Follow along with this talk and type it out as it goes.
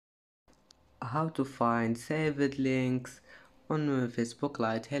how to find saved links on Facebook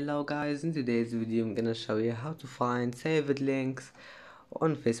Lite. Hello guys, in today's video I'm gonna show you how to find saved links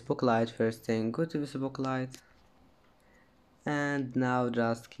on Facebook Lite. First thing, go to Facebook Lite and now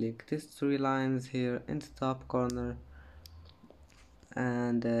just click these three lines here in the top corner,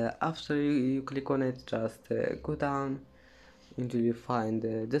 and after you click on it, just go down until you find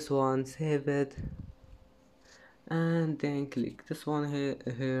this one, save it, and then click this one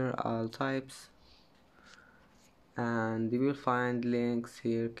here all types, and you will find links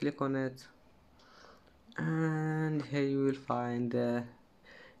here. Click on it and here you will find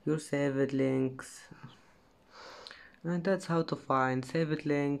your saved links, and that's how to find saved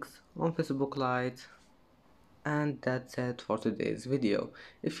links on Facebook Lite. And that's it for today's video.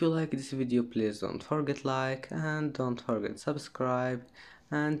 If you like this video, please don't forget like and don't forget subscribe,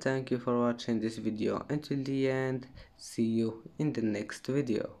 and thank you for watching this video until the end. See you in the next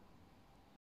video.